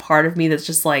just that part of me that's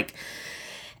just like,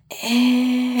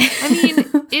 I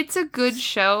mean, it's a good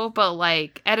show, but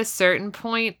like at a certain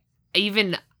point,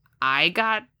 even I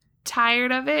got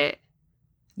tired of it.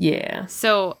 Yeah.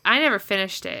 So I never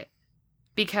finished it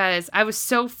because I was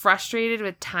so frustrated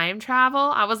with time travel.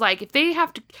 I was like,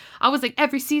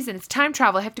 every season it's time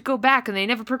travel. I have to go back and they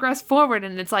never progress forward.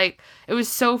 And it's like, it was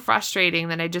so frustrating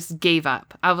that I just gave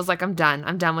up. I was like, I'm done.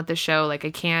 I'm done with the show. Like,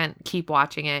 I can't keep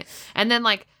watching it. And then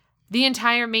like, the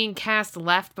entire main cast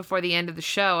left before the end of the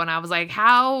show, and I was like,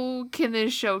 how can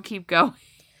this show keep going?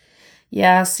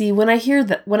 Yeah, see, when I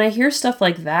hear stuff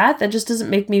like that, that just doesn't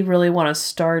make me really want to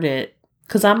start it.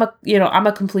 Because I'm a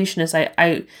completionist.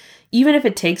 I even if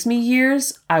it takes me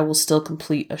years, I will still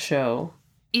complete a show.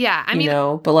 Yeah, I mean,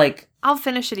 but like, I'll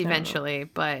finish it eventually,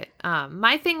 but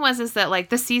my thing is that like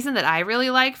the season that I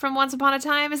really like from Once Upon a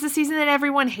Time is the season that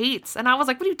everyone hates. And I was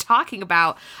like, what are you talking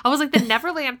about? I was like, the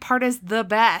Neverland part is the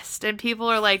best. And people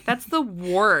are like, that's the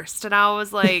worst. And I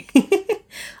was like...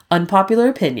 Unpopular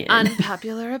opinion. Are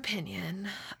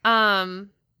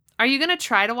you going to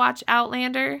try to watch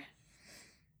Outlander?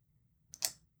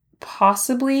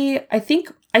 Possibly. I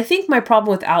think my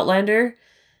problem with Outlander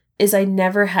is I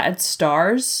never had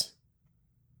stars.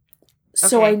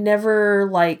 So I never,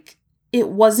 like, it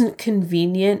wasn't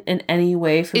convenient in any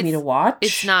way for me to watch.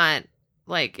 It's not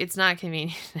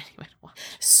convenient anyway to watch.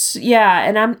 So, yeah,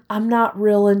 and I'm not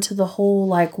real into the whole,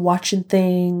 like, watching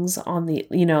things on the,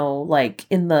 like,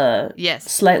 in the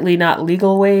slightly not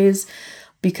legal ways,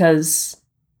 because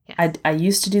I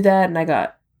used to do that, and I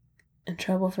got in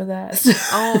trouble for that.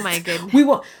 Oh, my goodness.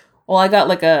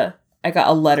 I got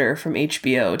a letter from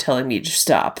HBO telling me to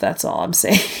stop. That's all I'm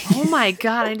saying. Oh my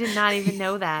God, I did not even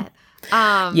know that.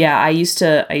 Yeah, I used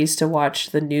to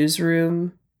watch the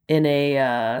Newsroom in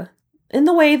the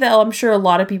way that I'm sure a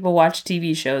lot of people watch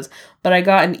TV shows, but I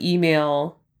got an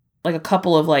email, like a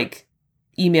couple of like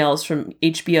emails from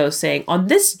HBO saying, on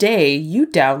this day you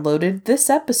downloaded this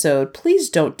episode. Please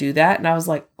don't do that. And I was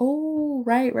like, oh,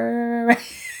 right.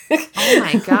 Oh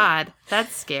my God,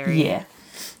 that's scary. Yeah.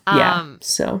 Yeah.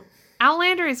 So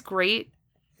Outlander is great.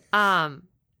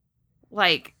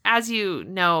 Like, as you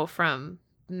know from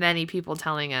many people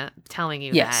telling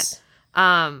you that.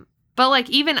 But like,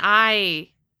 even I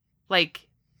like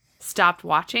stopped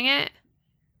watching it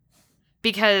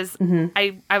because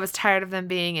I was tired of them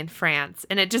being in France,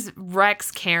 and it just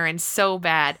wrecks Karen so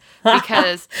bad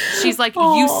because she's like,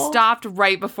 you stopped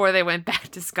right before they went back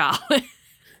to Scotland.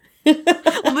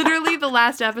 Literally, the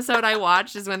last episode I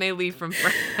watched is when they leave from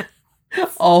France.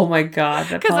 Oh my god,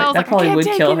 that probably would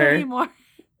kill her. Anymore.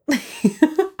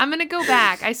 I'm gonna go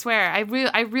back. I swear,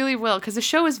 I really will, because the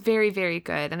show is very, very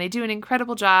good, and they do an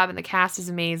incredible job, and the cast is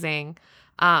amazing,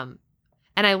 and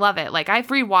I love it. Like, I've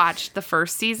rewatched the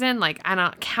first season like I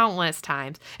don't countless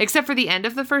times, except for the end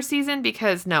of the first season,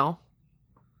 because no.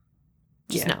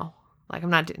 Like, I'm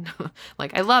not doing.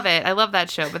 Like, I love it. I love that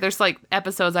show, but there's like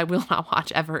episodes I will not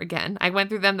watch ever again. I went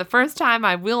through them the first time.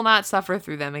 I will not suffer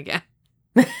through them again.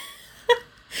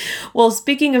 Well,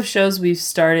 speaking of shows we've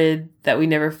started that we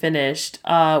never finished,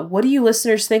 what do you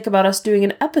listeners think about us doing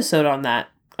an episode on that?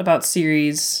 About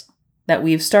series that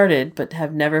we've started but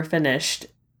have never finished?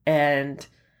 And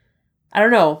I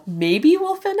don't know, maybe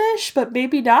we'll finish, but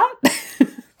maybe not?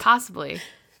 Possibly.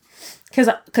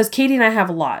 Because Katie and I have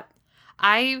a lot.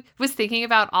 I was thinking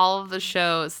about all of the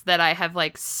shows that I have,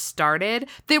 like, started.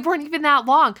 They weren't even that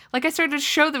long. Like, I started a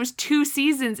show that was 2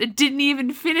 seasons and didn't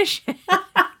even finish it.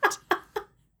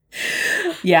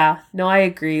 Yeah, no, I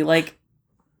agree. Like,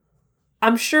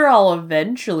 I'm sure I'll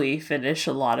eventually finish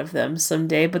a lot of them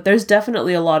someday, but there's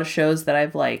definitely a lot of shows that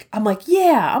I'm like,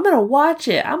 yeah, I'm gonna watch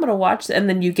it. And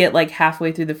then you get like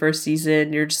halfway through the first season,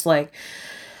 and you're just like,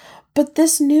 but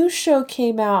this new show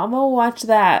came out. I'm gonna watch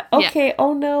that. Okay, yeah.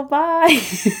 Oh no, bye.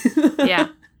 Yeah,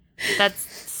 that's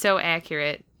so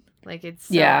accurate. Like, it's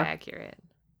so accurate.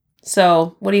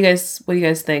 So, what do you guys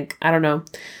think? I don't know.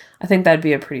 I think that'd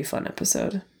be a pretty fun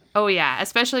episode. Oh yeah,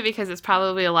 especially because it's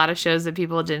probably a lot of shows that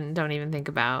people don't even think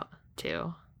about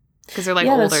too, because they're like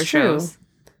older shows.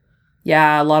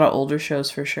 Yeah, a lot of older shows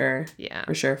for sure. Yeah,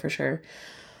 for sure.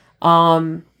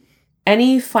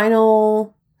 Any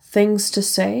final things to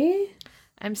say?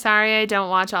 I'm sorry I don't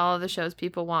watch all of the shows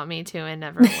people want me to, and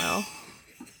never will.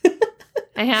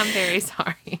 I am very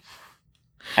sorry.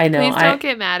 I know. Please don't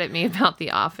get mad at me about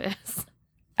The Office.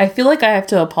 I feel like I have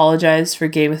to apologize for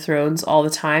Game of Thrones all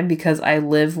the time because I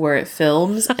live where it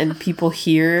films, and people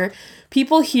here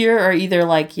are either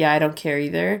like, yeah, I don't care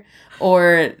either,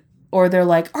 or they're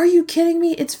like, are you kidding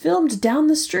me? It's filmed down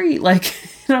the street. Like,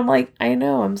 and I'm like, I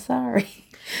know, I'm sorry.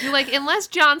 You're like, unless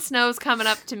Jon Snow's coming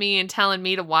up to me and telling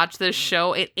me to watch this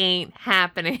show, it ain't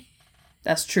happening.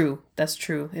 That's true.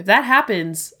 If that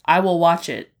happens, I will watch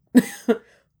it.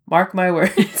 Mark my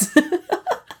words.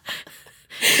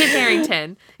 Kit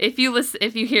Harington, if you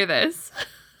hear this.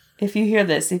 If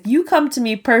you come to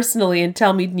me personally and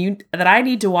tell me that I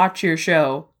need to watch your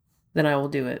show, then I will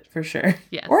do it for sure.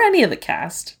 Yes. Or any of the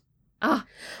cast.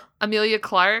 Emilia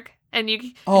Clarke. And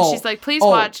she's like, please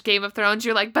watch Game of Thrones.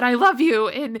 You're like, but I love you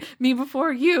and Me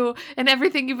Before You and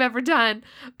everything you've ever done.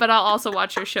 But I'll also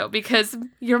watch your show because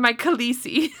you're my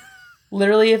Khaleesi.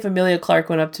 Literally, if Emilia Clarke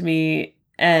went up to me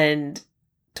and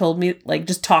told me, like,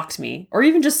 just talked to me, or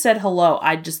even just said hello,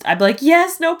 I'd be like,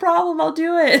 yes, no problem, I'll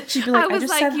do it. She'd be like, I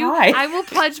just said hi. I will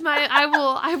pledge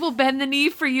I will bend the knee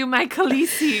for you, my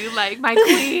Khaleesi, like my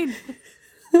queen.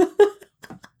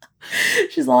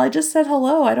 She's all, I just said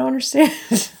hello. I don't understand.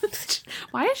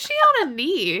 Why is she on a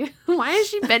knee? Why is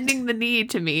she bending the knee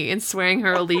to me and swearing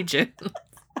her allegiance?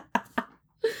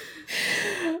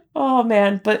 Oh,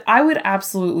 man. But I would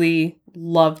absolutely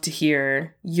love to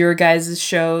hear your guys'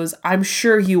 shows. I'm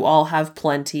sure you all have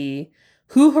plenty.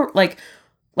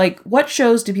 What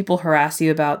shows do people harass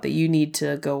you about that you need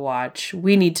to go watch?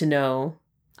 We need to know.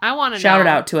 I want to know. Shout it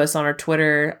out to us on our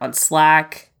Twitter, on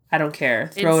Slack. I don't care.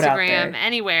 Throw it out there. Instagram,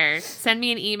 anywhere. Send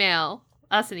me an email.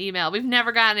 Us an email. We've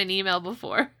never gotten an email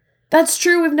before. That's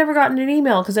true. We've never gotten an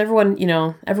email because everyone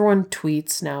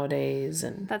tweets nowadays,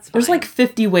 and that's fine. There's like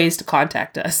 50 ways to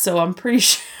contact us. So I'm pretty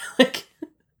sure,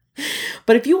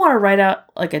 but if you want to write out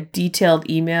like a detailed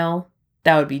email,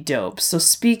 that would be dope. So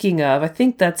speaking of, I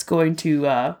think that's going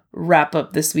to wrap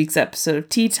up this week's episode of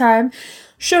Tea Time.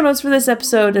 Show notes for this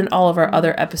episode and all of our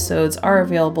other episodes are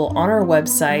available on our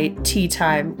website,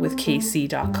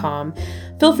 teatimewithkc.com.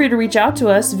 Feel free to reach out to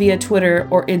us via Twitter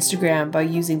or Instagram by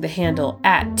using the handle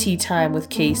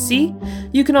 @teatimewithkc.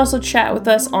 You can also chat with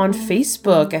us on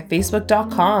Facebook at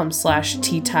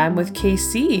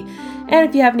facebook.com/teatimewithkc. And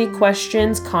if you have any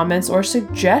questions, comments, or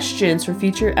suggestions for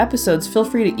future episodes, feel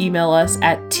free to email us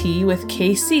at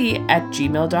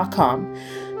teawithkc@gmail.com.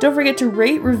 Don't forget to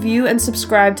rate, review, and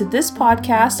subscribe to this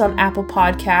podcast on Apple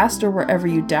Podcast or wherever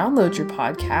you download your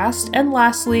podcast. And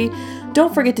lastly,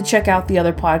 don't forget to check out the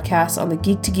other podcasts on the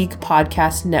Geek to Geek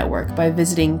Podcast Network by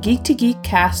visiting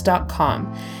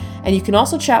geektogeekcast.com. And you can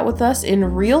also chat with us in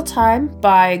real time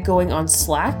by going on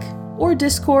Slack or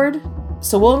Discord.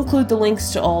 So we'll include the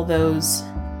links to all those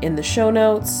in the show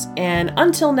notes. And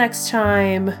until next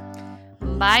time,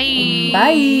 bye.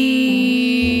 Bye.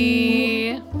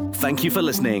 Thank you for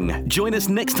listening. Join us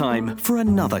next time for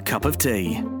another cup of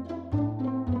tea.